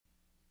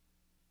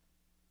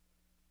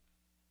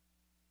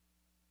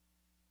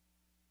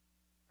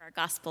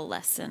Our gospel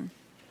lesson.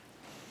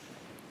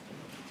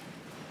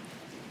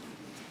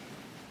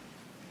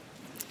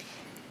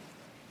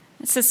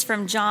 This is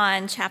from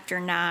John chapter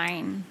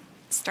 9,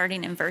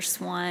 starting in verse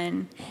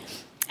 1.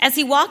 As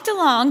he walked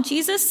along,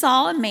 Jesus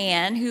saw a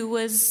man who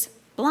was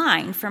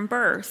blind from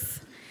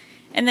birth.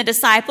 And the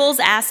disciples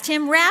asked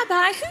him,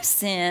 "Rabbi, who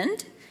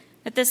sinned,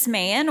 that this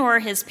man or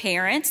his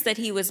parents, that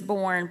he was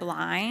born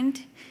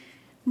blind?"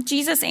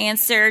 Jesus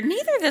answered,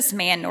 "Neither this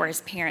man nor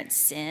his parents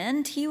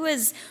sinned. He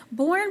was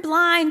born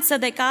blind so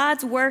that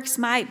God's works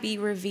might be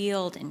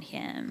revealed in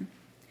him.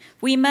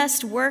 We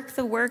must work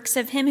the works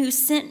of him who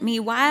sent me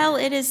while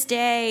it is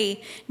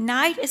day.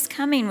 Night is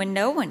coming when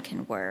no one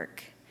can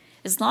work.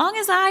 As long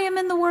as I am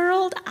in the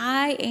world,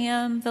 I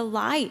am the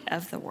light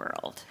of the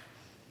world."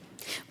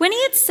 When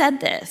he had said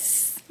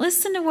this,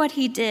 listen to what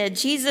he did.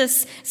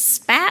 Jesus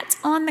spat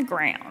on the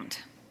ground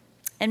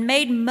and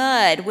made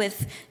mud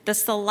with the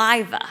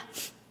saliva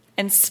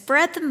and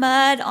spread the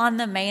mud on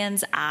the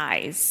man's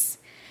eyes,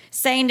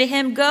 saying to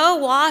him, "Go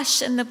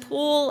wash in the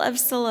pool of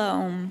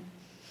Siloam."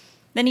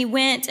 Then he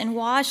went and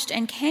washed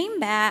and came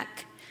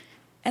back,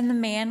 and the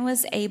man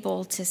was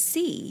able to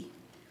see.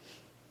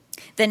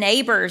 The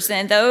neighbors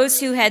and those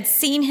who had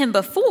seen him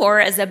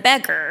before as a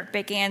beggar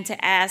began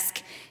to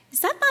ask, "Is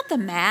that not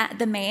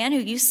the man who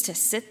used to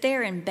sit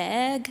there and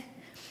beg?"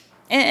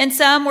 And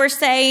some were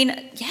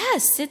saying,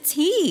 "Yes, it's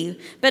he."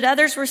 But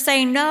others were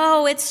saying,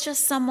 "No, it's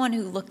just someone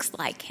who looks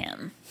like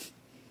him."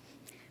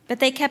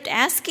 But they kept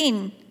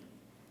asking,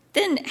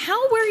 "Then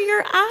how were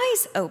your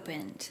eyes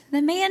opened?"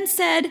 The man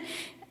said,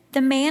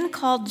 "The man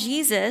called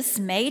Jesus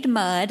made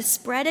mud,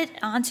 spread it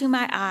onto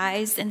my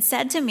eyes, and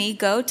said to me,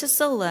 'Go to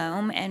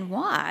Siloam and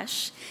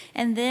wash.'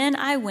 And then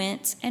I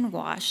went and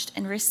washed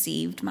and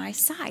received my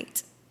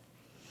sight."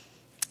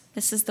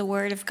 This is the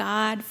word of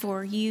God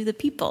for you, the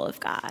people of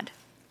God.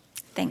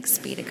 Thanks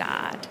be to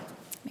God.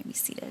 You may be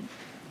seated.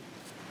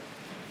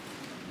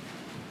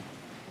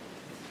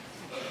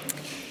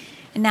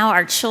 And now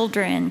our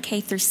children,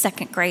 K through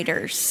second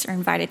graders, are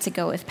invited to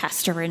go with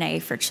Pastor Renee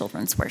for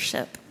children's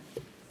worship.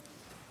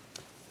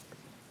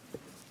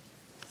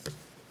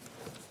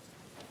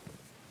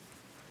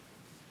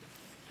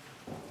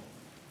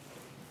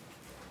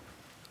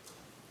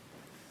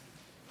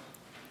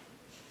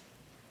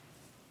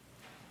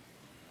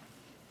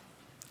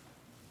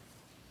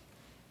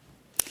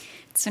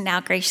 So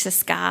now,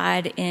 gracious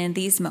God, in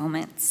these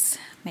moments,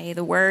 may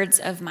the words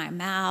of my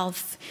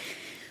mouth,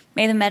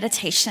 may the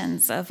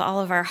meditations of all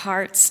of our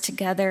hearts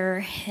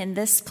together in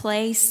this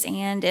place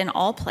and in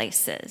all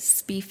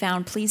places be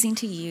found pleasing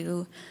to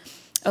you.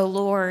 O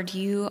Lord,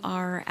 you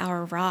are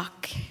our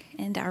rock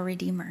and our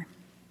Redeemer.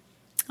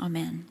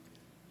 Amen.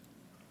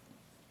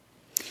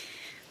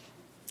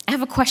 I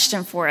have a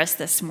question for us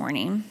this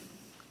morning.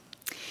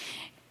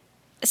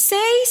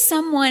 Say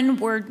someone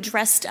were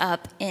dressed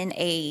up in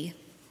a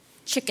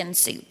chicken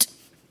suit,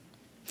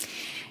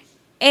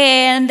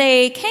 and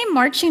they came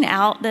marching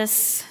out this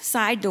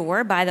side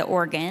door by the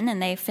organ,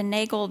 and they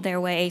finagled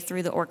their way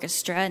through the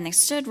orchestra, and they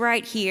stood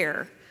right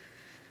here,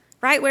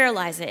 right where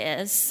Eliza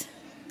is,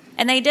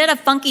 and they did a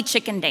funky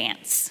chicken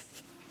dance.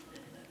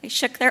 They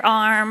shook their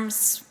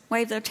arms,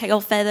 waved their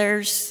tail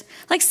feathers,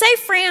 like say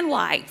Fran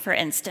White, for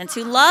instance,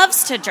 who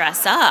loves to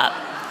dress up.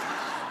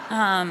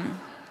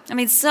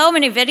 So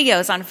many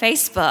videos on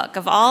Facebook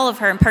of all of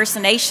her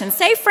impersonations.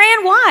 Say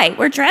Fran White,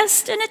 we're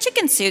dressed in a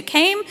chicken suit,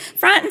 came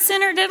front and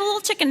center, did a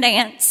little chicken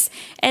dance,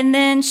 and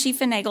then she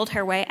finagled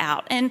her way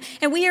out. And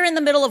we are in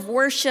the middle of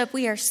worship.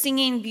 We are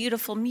singing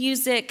beautiful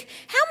music.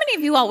 How many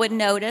of you all would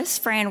notice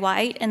Fran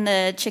White in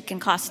the chicken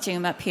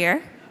costume up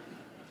here?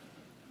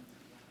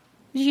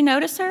 Did you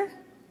notice her?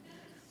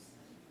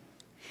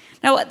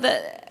 Now,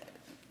 the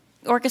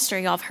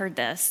orchestra, y'all have heard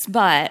this,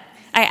 but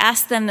I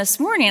asked them this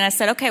morning, I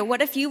said, okay,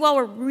 what if you all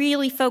were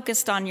really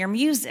focused on your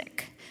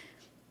music?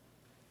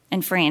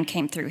 And Fran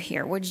came through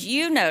here. Would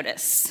you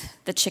notice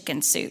the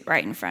chicken suit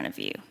right in front of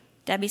you?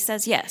 Debbie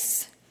says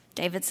yes.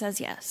 David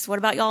says yes. What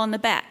about y'all in the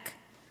back?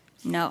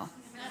 No.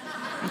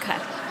 Okay.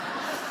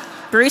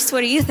 Bruce,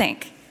 what do you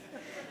think?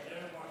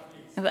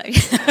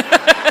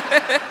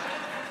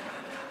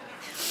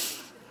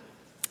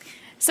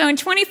 So in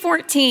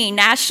 2014,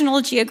 National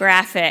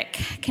Geographic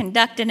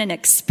conducted an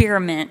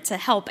experiment to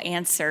help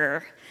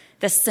answer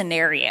this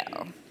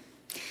scenario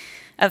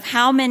of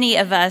how many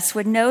of us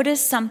would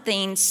notice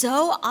something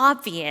so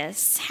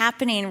obvious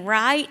happening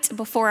right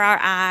before our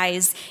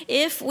eyes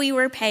if we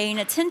were paying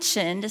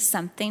attention to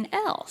something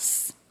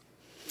else.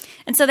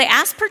 And so they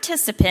asked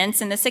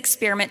participants in this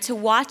experiment to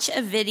watch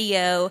a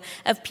video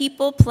of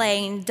people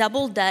playing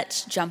double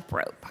Dutch jump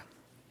rope.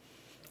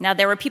 Now,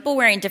 there were people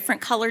wearing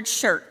different colored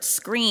shirts,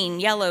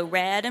 green, yellow,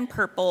 red, and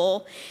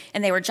purple,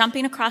 and they were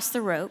jumping across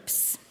the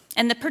ropes.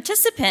 And the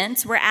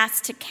participants were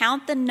asked to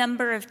count the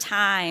number of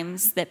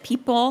times that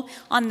people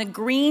on the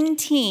green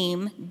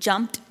team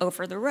jumped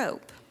over the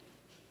rope.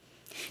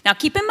 Now,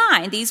 keep in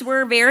mind, these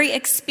were very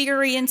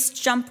experienced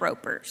jump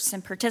ropers,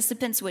 and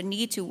participants would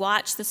need to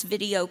watch this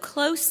video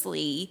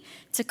closely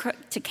to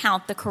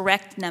count the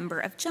correct number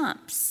of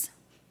jumps.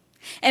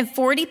 And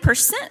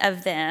 40%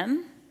 of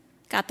them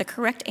got the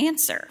correct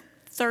answer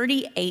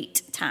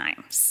 38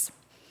 times.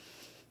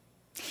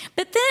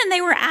 But then they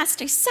were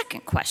asked a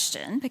second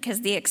question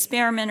because the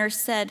experimenters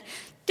said,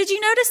 "Did you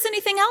notice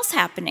anything else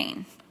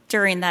happening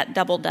during that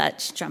double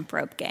Dutch jump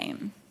rope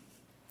game?"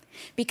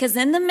 Because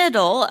in the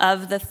middle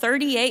of the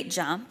 38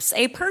 jumps,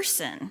 a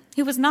person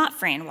who was not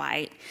Fran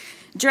White,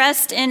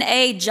 dressed in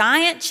a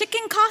giant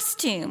chicken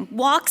costume,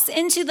 walks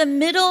into the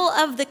middle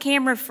of the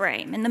camera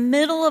frame, in the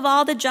middle of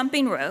all the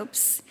jumping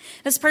ropes.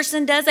 This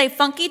person does a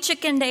funky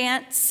chicken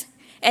dance,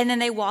 and then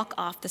they walk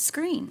off the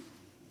screen.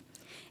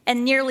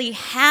 And nearly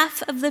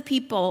half of the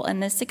people in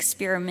this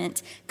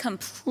experiment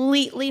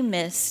completely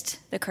missed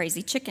the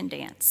crazy chicken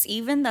dance,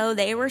 even though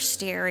they were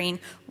staring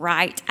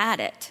right at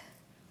it.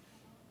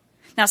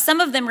 Now,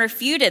 some of them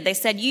refuted. They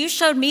said, "You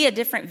showed me a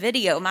different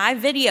video. My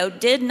video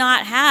did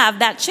not have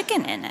that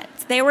chicken in it."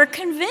 They were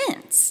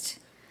convinced.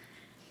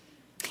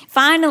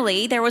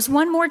 Finally, there was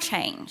one more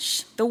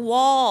change. The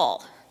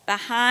wall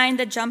behind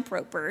the jump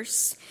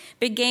ropers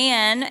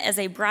began as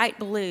a bright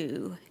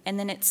blue, and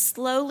then it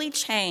slowly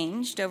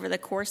changed over the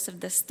course of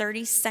this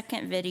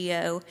 30-second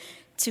video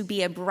to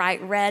be a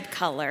bright red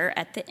color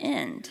at the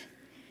end.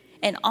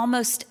 And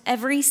almost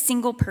every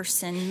single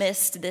person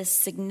missed this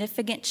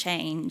significant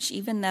change,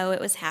 even though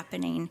it was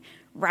happening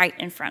right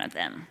in front of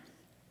them.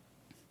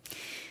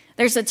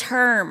 There's a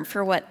term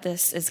for what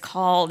this is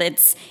called.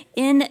 It's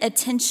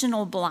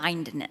inattentional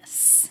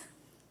blindness.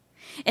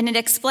 And it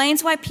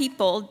explains why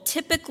people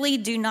typically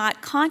do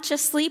not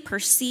consciously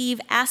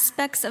perceive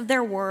aspects of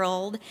their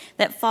world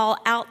that fall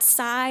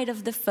outside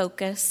of the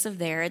focus of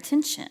their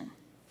attention.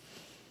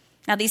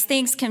 Now, these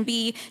things can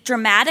be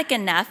dramatic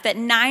enough that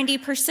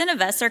 90%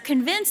 of us are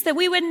convinced that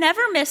we would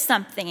never miss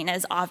something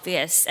as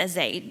obvious as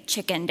a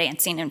chicken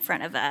dancing in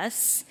front of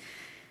us.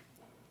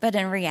 But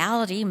in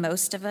reality,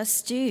 most of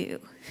us do.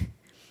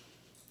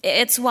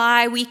 It's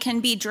why we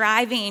can be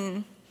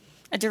driving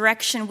a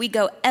direction we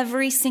go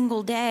every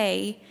single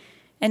day,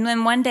 and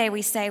then one day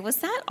we say, "Was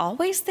that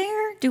always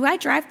there? Do I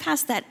drive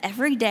past that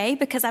every day?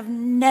 Because I've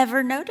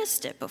never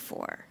noticed it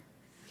before."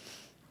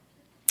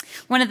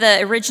 One of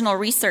the original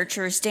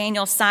researchers,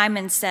 Daniel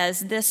Simon,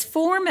 says this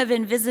form of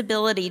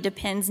invisibility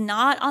depends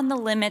not on the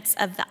limits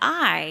of the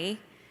eye,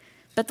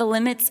 but the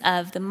limits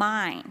of the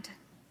mind.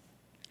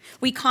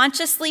 We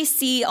consciously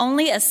see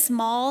only a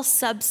small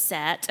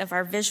subset of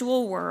our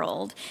visual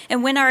world,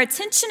 and when our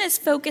attention is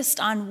focused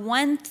on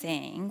one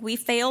thing, we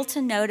fail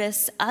to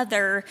notice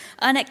other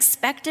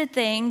unexpected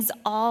things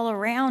all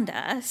around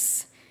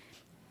us,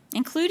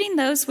 including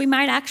those we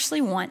might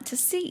actually want to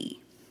see.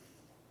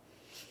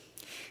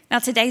 Now,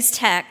 today's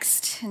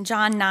text in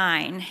John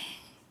 9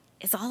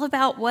 is all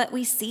about what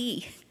we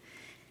see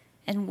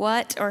and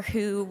what or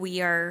who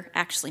we are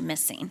actually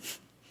missing.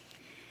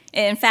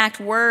 In fact,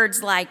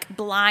 words like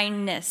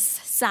blindness,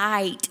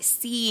 sight,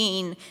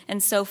 seeing,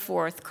 and so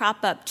forth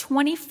crop up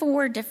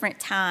 24 different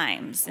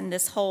times in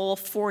this whole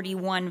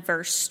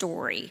 41-verse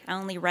story. I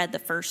only read the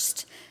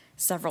first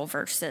several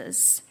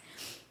verses.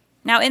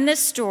 Now, in this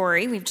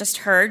story we've just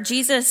heard,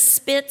 Jesus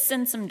spits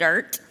in some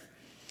dirt,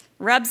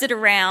 rubs it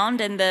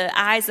around in the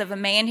eyes of a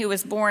man who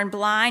was born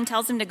blind,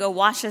 tells him to go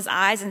wash his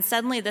eyes, and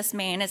suddenly this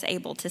man is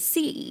able to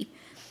see.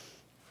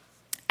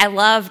 I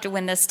loved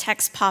when this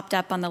text popped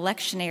up on the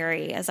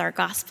lectionary as our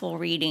gospel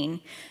reading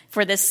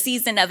for this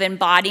season of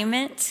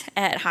embodiment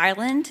at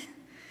Highland,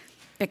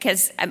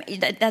 because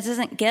that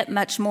doesn't get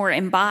much more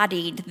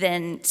embodied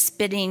than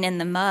spitting in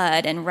the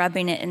mud and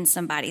rubbing it in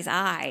somebody's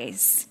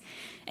eyes.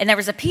 And there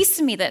was a piece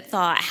of me that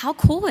thought, how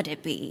cool would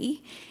it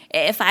be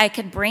if I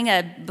could bring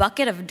a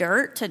bucket of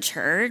dirt to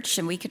church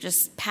and we could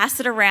just pass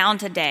it around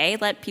today,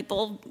 let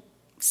people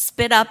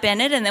spit up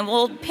in it, and then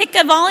we'll pick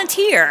a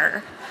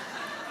volunteer.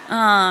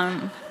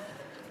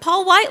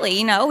 Paul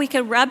Whiteley, we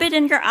could rub it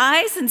in your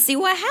eyes and see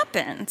what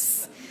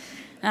happens.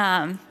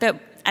 But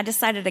I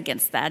decided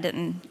against that. I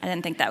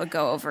didn't think that would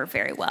go over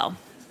very well.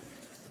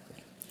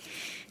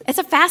 It's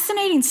a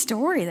fascinating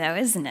story, though,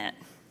 isn't it?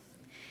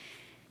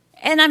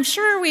 And I'm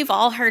sure we've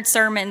all heard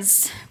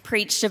sermons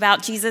preached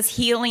about Jesus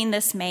healing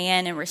this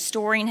man and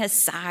restoring his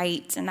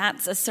sight, and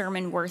that's a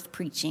sermon worth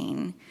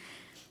preaching.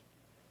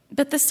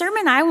 But the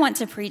sermon I want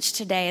to preach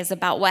today is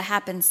about what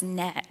happens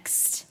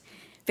next.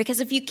 Because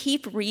if you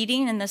keep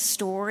reading in the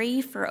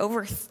story for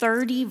over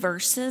 30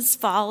 verses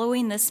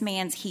following this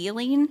man's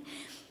healing,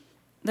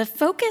 the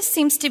focus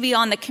seems to be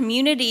on the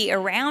community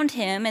around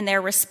him and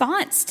their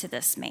response to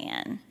this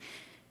man.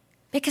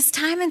 Because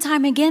time and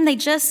time again, they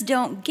just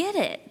don't get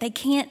it. They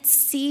can't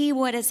see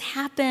what has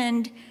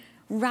happened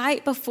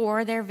right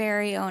before their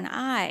very own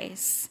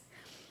eyes.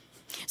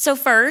 So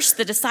first,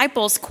 the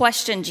disciples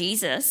question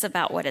Jesus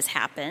about what has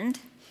happened.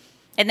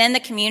 And then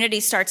the community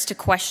starts to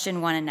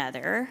question one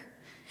another.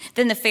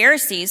 Then the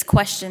Pharisees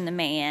question the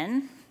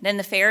man. Then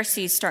the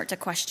Pharisees start to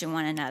question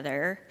one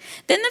another.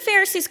 Then the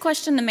Pharisees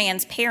question the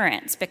man's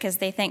parents because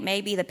they think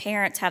maybe the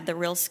parents have the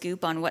real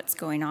scoop on what's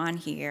going on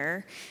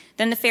here.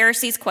 Then the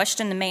Pharisees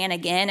question the man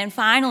again. And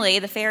finally,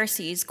 the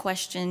Pharisees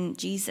question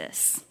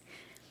Jesus.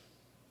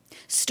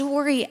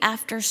 Story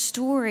after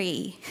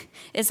story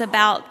is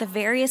about the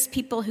various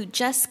people who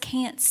just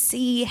can't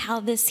see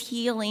how this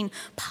healing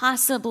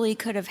possibly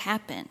could have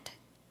happened.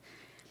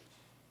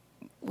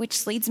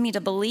 Which leads me to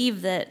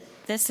believe that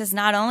this is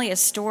not only a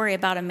story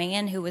about a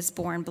man who was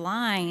born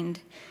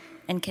blind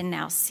and can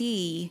now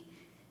see,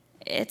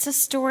 it's a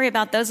story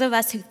about those of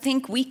us who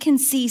think we can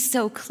see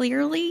so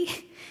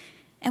clearly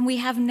and we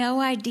have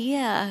no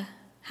idea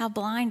how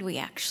blind we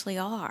actually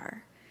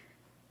are.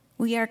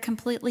 We are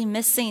completely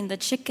missing the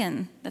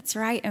chicken that's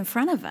right in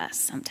front of us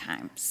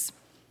sometimes.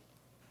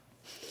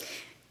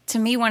 To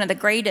me, one of the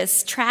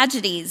greatest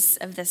tragedies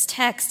of this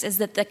text is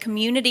that the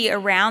community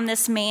around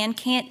this man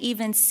can't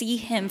even see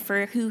him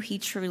for who he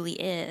truly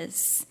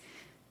is.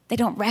 They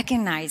don't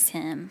recognize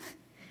him.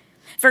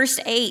 Verse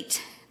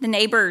 8, the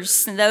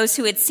neighbors and those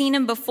who had seen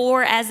him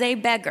before as a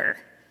beggar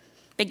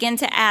begin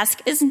to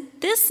ask,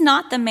 "Isn't this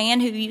not the man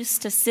who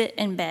used to sit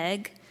and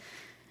beg?"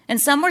 And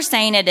some were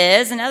saying it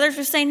is, and others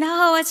were saying,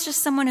 "No, it's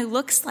just someone who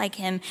looks like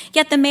him."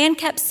 Yet the man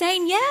kept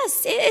saying,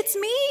 "Yes, it's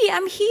me,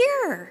 I'm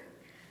here."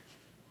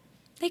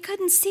 They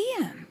couldn't see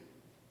him.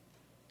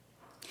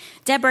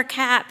 Deborah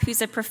Kapp,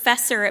 who's a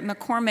professor at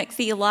McCormick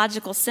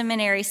Theological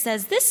Seminary,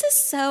 says this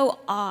is so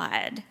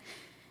odd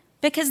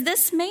because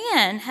this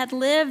man had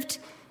lived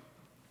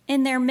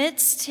in their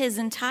midst his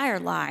entire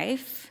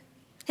life.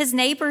 His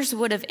neighbors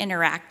would have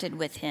interacted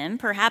with him,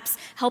 perhaps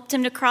helped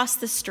him to cross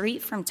the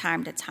street from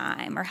time to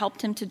time, or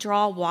helped him to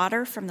draw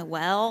water from the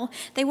well.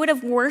 They would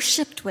have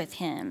worshiped with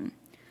him.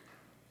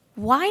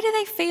 Why do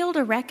they fail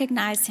to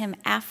recognize him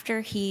after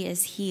he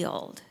is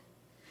healed?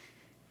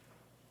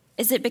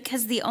 Is it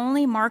because the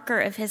only marker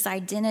of his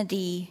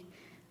identity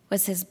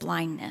was his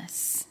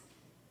blindness?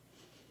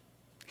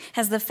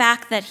 Has the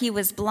fact that he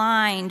was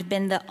blind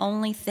been the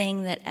only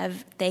thing that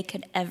they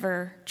could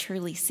ever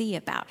truly see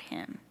about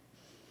him?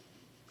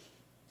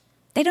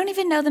 They don't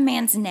even know the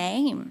man's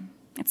name.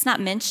 It's not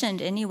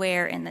mentioned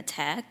anywhere in the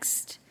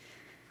text.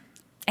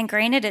 And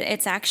granted,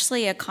 it's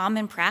actually a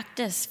common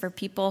practice for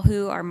people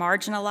who are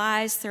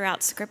marginalized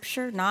throughout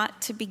Scripture not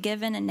to be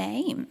given a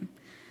name.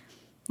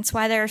 That's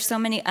why there are so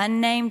many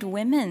unnamed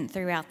women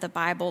throughout the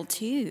Bible,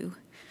 too.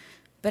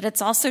 But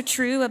it's also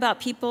true about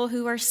people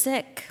who are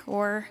sick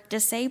or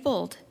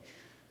disabled.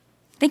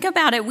 Think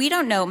about it. We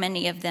don't know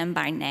many of them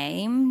by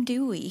name,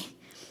 do we?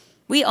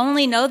 We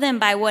only know them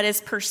by what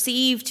is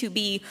perceived to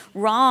be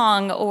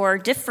wrong or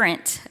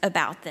different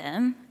about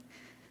them.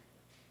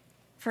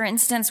 For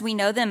instance, we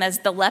know them as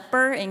the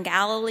leper in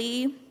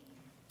Galilee,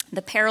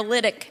 the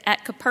paralytic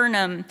at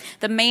Capernaum,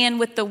 the man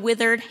with the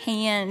withered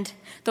hand,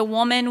 the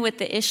woman with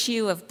the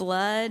issue of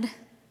blood,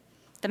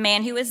 the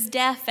man who is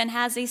deaf and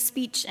has a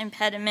speech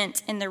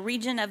impediment in the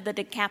region of the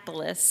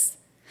Decapolis,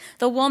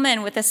 the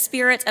woman with a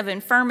spirit of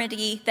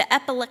infirmity, the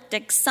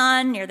epileptic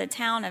son near the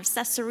town of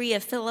Caesarea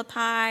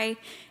Philippi,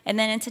 and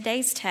then in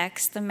today's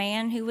text, the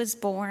man who was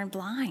born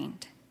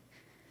blind.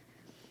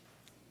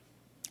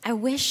 I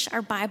wish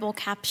our Bible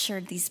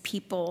captured these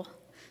people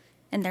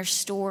and their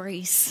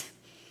stories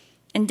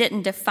and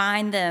didn't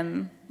define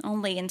them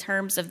only in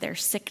terms of their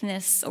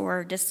sickness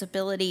or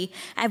disability.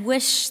 I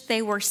wish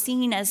they were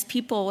seen as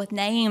people with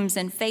names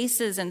and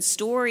faces and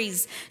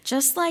stories,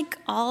 just like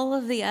all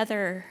of the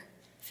other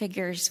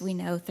figures we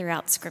know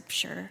throughout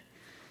Scripture.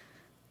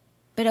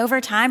 But over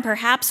time,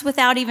 perhaps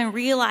without even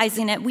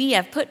realizing it, we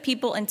have put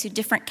people into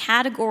different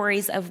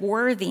categories of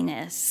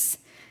worthiness.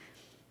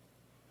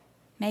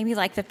 Maybe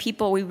like the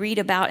people we read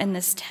about in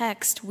this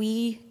text,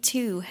 we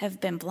too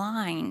have been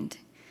blind,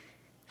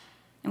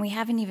 and we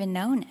haven't even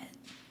known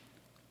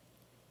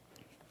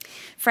it.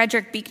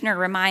 Frederick Buechner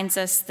reminds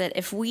us that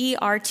if we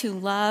are to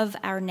love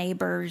our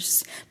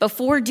neighbors,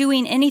 before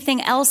doing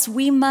anything else,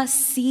 we must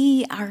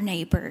see our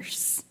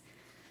neighbors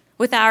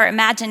with our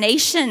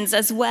imaginations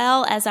as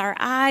well as our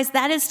eyes.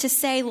 That is to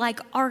say, like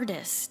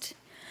artists.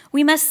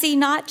 We must see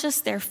not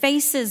just their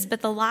faces,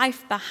 but the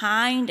life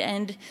behind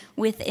and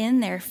within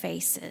their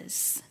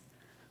faces.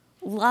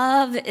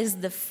 Love is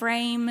the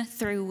frame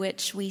through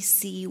which we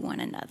see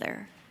one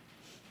another.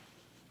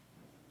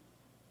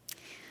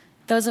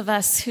 Those of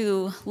us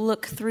who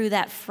look through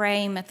that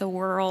frame at the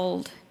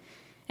world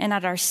and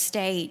at our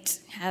state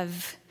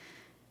have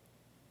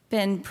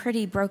been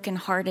pretty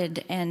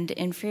brokenhearted and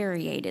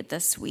infuriated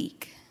this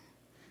week.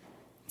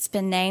 It's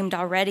been named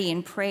already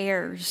in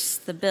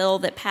prayers, the bill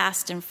that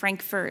passed in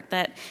Frankfurt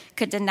that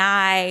could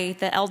deny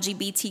the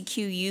LGBTQ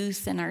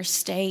youth in our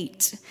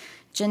state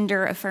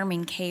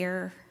gender-affirming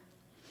care.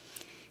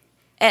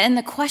 And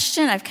the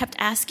question I've kept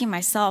asking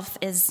myself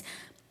is,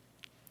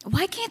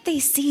 why can't they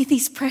see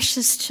these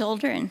precious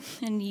children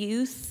and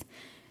youth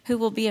who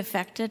will be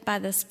affected by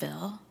this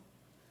bill?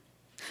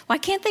 Why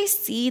can't they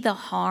see the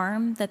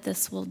harm that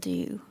this will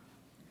do?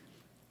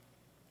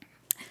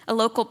 A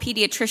local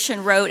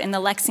pediatrician wrote in the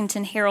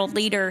Lexington Herald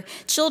Leader,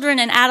 "Children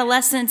and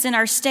adolescents in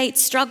our state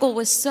struggle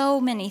with so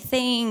many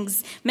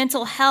things: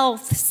 mental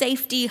health,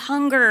 safety,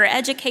 hunger,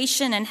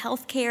 education, and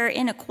healthcare,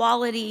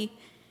 inequality.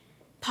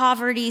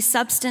 poverty,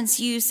 substance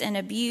use, and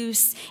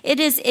abuse, it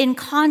is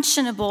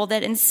unconscionable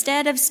that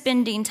instead of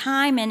spending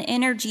time and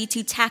energy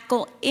to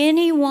tackle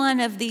any one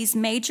of these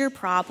major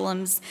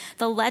problems,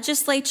 the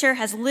legislature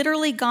has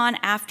literally gone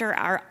after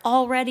our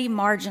already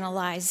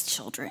marginalized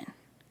children.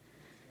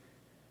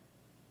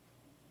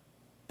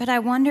 But I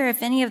wonder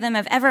if any of them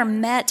have ever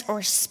met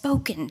or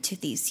spoken to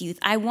these youth.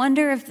 I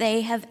wonder if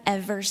they have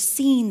ever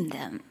seen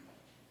them.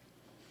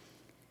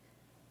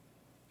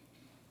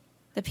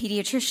 The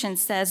pediatrician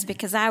says,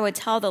 because I would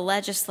tell the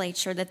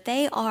legislature that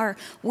they are,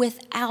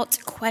 without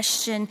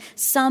question,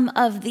 some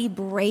of the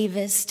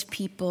bravest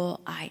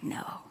people I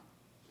know.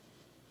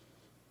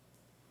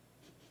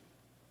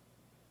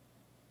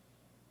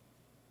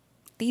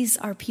 These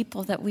are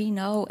people that we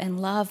know and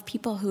love,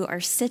 people who are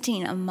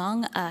sitting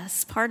among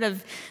us, part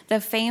of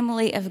the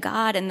family of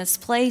God in this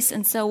place.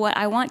 And so what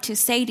I want to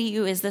say to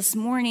you is this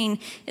morning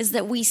is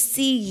that we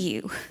see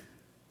you.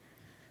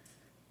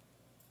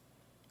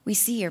 We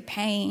see your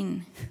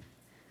pain.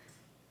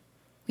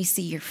 We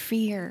see your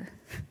fear.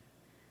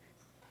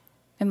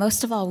 And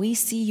most of all, we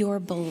see your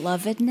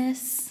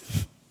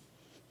belovedness.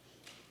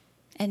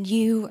 And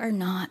you are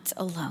not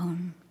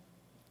alone.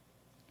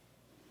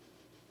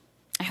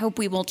 I hope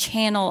we will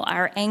channel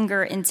our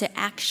anger into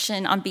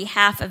action on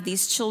behalf of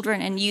these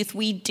children and youth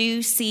we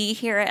do see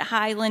here at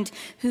Highland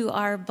who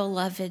are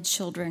beloved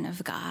children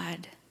of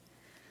God.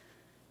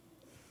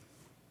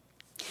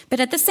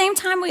 But at the same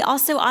time, we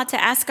also ought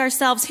to ask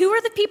ourselves, who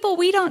are the people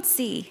we don't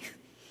see?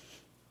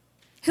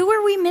 Who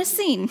are we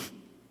missing?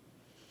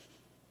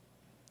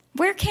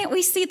 Where can't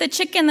we see the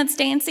chicken that's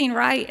dancing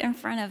right in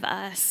front of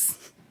us?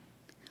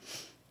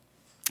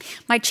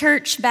 My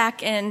church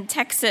back in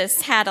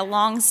Texas had a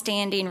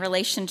long-standing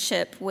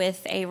relationship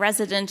with a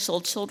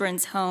residential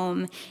children's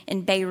home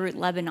in Beirut,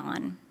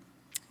 Lebanon,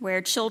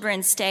 where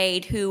children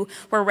stayed who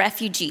were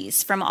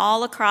refugees from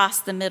all across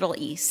the Middle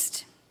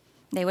East.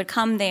 They would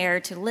come there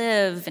to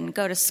live and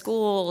go to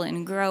school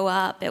and grow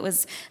up. It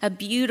was a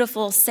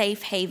beautiful,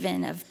 safe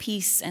haven of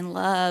peace and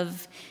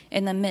love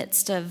in the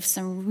midst of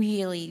some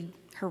really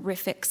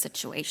horrific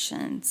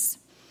situations.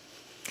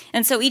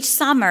 And so each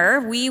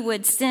summer, we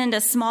would send a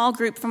small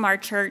group from our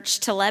church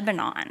to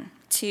Lebanon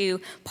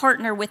to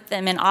partner with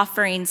them in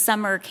offering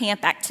summer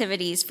camp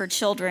activities for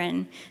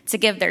children to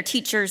give their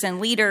teachers and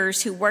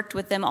leaders who worked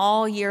with them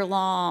all year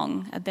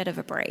long a bit of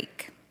a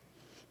break.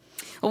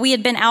 Well, we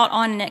had been out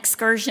on an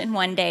excursion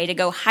one day to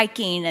go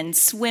hiking and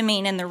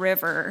swimming in the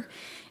river,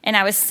 and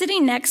I was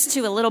sitting next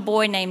to a little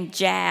boy named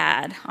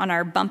Jad on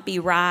our bumpy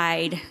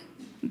ride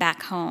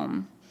back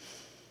home.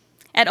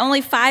 At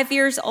only 5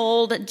 years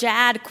old,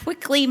 Jad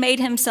quickly made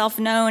himself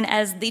known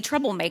as the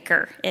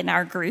troublemaker in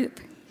our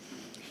group.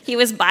 He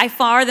was by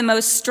far the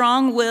most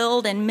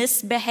strong-willed and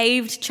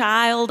misbehaved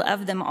child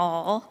of them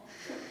all.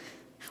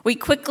 We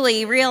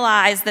quickly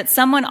realized that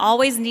someone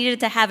always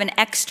needed to have an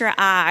extra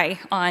eye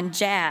on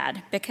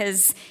Jad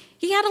because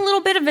he had a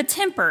little bit of a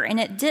temper, and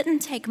it didn't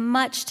take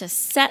much to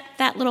set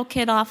that little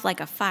kid off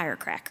like a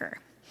firecracker.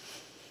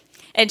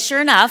 And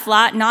sure enough,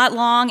 not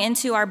long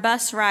into our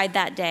bus ride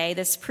that day,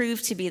 this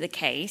proved to be the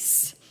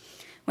case.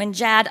 When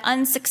Jad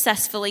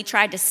unsuccessfully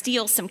tried to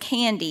steal some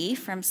candy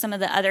from some of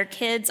the other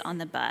kids on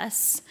the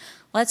bus,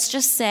 let's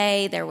just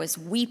say there was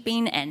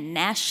weeping and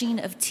gnashing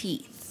of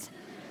teeth.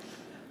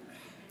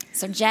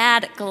 So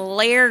Jad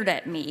glared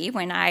at me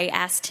when I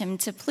asked him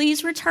to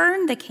please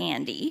return the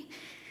candy,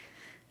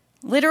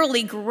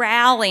 literally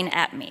growling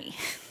at me.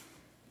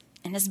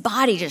 And his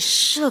body just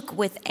shook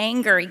with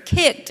anger. He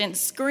kicked and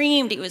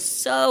screamed. He was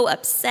so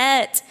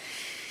upset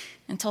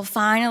until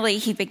finally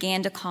he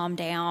began to calm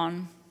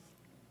down.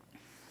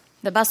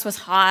 The bus was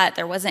hot.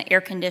 There wasn't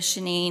air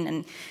conditioning,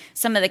 and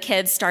some of the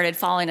kids started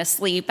falling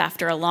asleep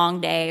after a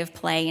long day of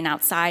playing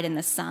outside in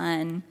the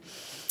sun.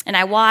 And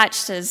I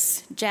watched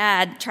as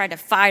Jad tried to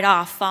fight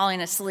off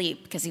falling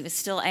asleep because he was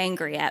still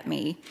angry at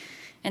me.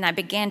 And I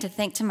began to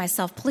think to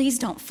myself, please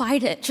don't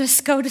fight it.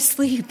 Just go to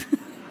sleep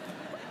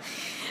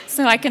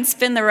so I can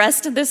spend the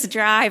rest of this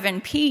drive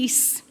in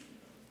peace.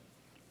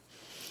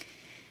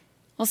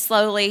 Well,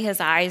 slowly his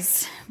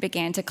eyes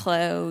began to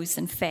close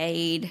and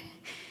fade.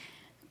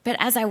 But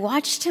as I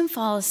watched him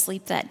fall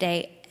asleep that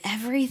day,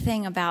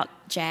 everything about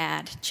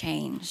Jad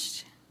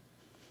changed.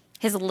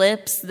 His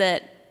lips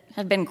that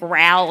had been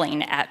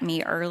growling at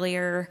me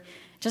earlier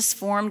just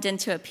formed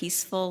into a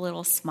peaceful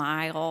little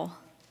smile.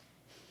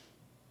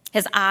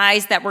 His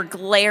eyes that were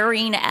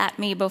glaring at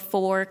me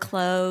before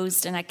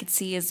closed, and I could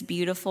see his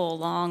beautiful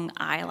long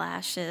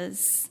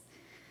eyelashes.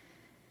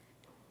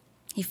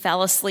 He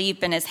fell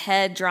asleep, and his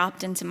head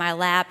dropped into my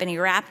lap, and he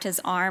wrapped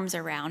his arms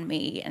around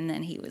me, and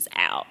then he was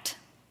out.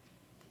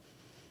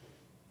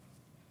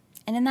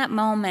 And in that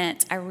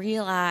moment, I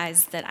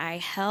realized that I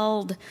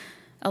held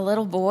a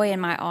little boy in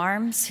my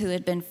arms who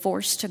had been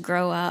forced to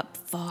grow up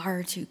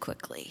far too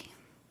quickly.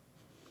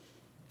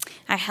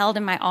 I held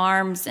in my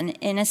arms an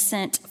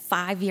innocent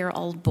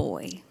 5-year-old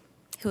boy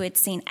who had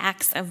seen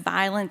acts of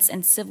violence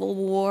and civil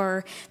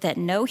war that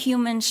no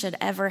human should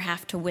ever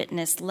have to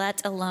witness,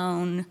 let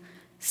alone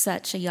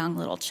such a young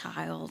little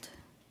child.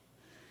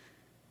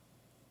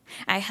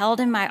 I held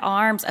in my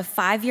arms a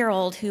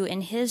 5-year-old who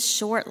in his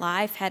short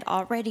life had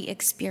already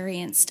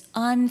experienced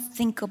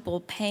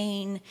unthinkable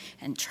pain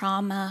and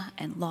trauma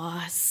and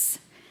loss.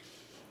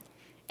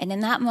 And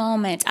in that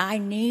moment, I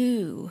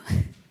knew,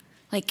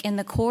 like in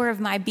the core of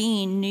my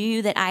being,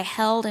 knew that I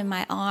held in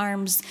my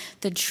arms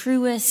the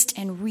truest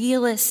and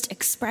realest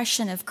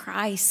expression of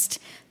Christ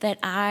that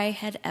I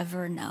had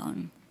ever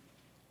known.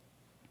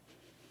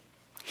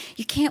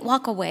 You can't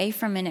walk away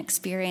from an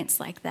experience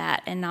like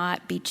that and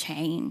not be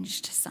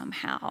changed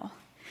somehow.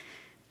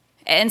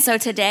 And so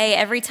today,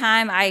 every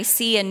time I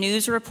see a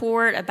news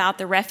report about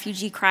the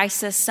refugee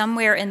crisis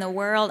somewhere in the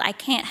world, I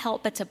can't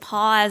help but to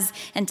pause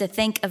and to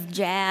think of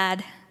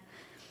Jad.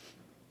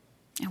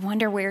 I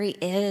wonder where he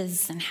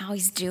is and how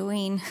he's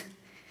doing.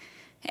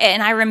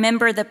 And I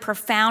remember the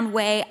profound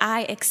way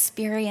I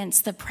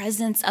experienced the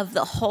presence of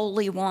the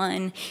Holy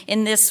One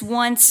in this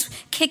once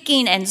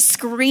kicking and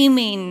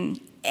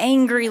screaming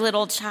angry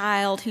little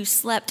child who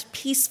slept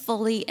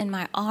peacefully in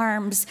my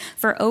arms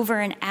for over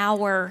an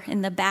hour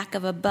in the back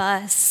of a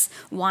bus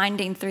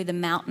winding through the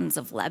mountains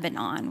of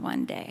Lebanon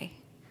one day.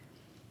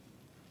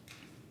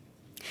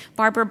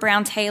 Barbara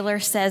Brown Taylor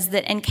says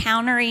that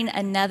encountering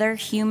another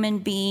human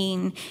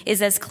being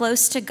is as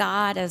close to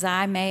God as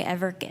I may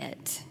ever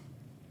get.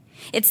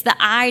 It's the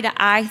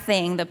eye-to-eye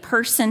thing, the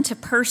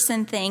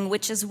person-to-person thing,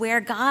 which is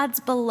where God's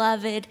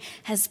beloved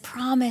has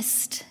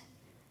promised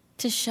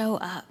to show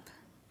up.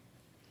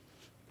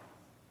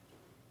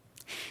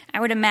 I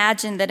would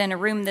imagine that in a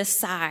room this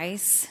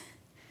size,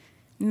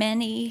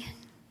 many,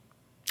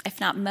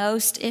 if not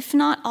most, if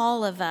not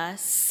all of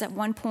us, at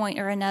one point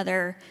or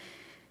another,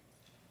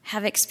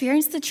 have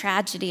experienced the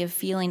tragedy of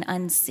feeling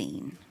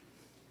unseen.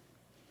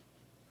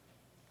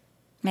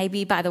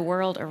 Maybe by the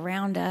world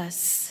around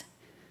us,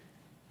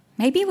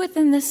 maybe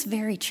within this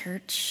very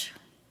church,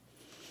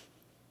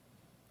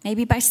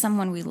 maybe by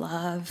someone we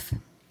love.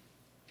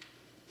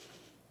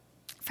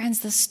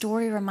 Friends, the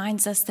story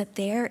reminds us that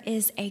there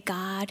is a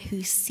God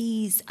who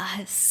sees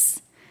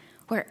us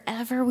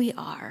wherever we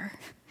are,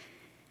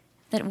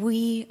 that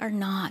we are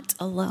not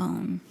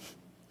alone.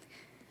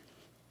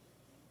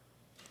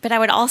 But I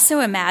would also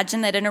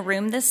imagine that in a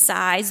room this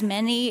size,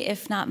 many,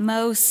 if not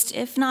most,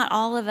 if not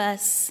all of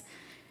us,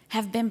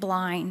 have been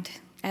blind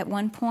at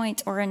one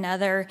point or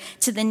another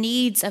to the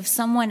needs of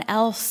someone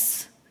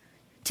else,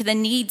 to the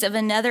needs of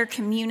another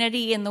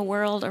community in the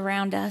world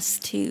around us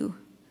too.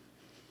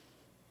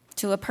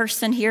 To a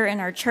person here in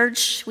our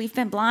church, we've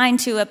been blind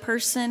to a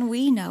person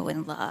we know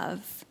and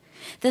love.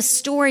 The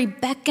story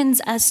beckons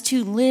us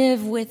to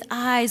live with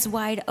eyes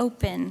wide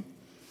open.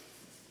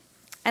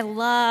 I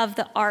love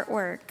the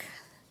artwork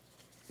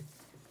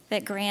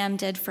that Graham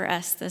did for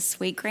us this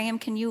week. Graham,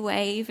 can you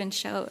wave and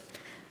show?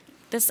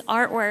 This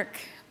artwork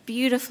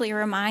beautifully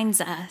reminds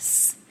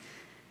us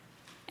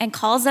and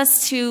calls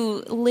us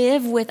to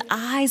live with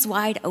eyes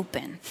wide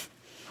open,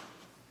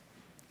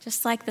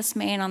 just like this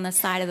man on the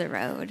side of the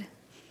road,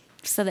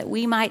 so that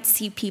we might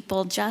see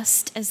people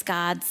just as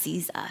God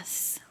sees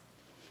us.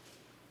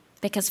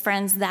 Because,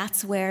 friends,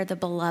 that's where the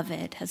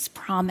beloved has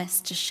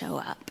promised to show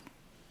up.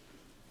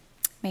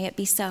 May it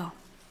be so.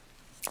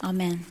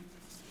 Amen.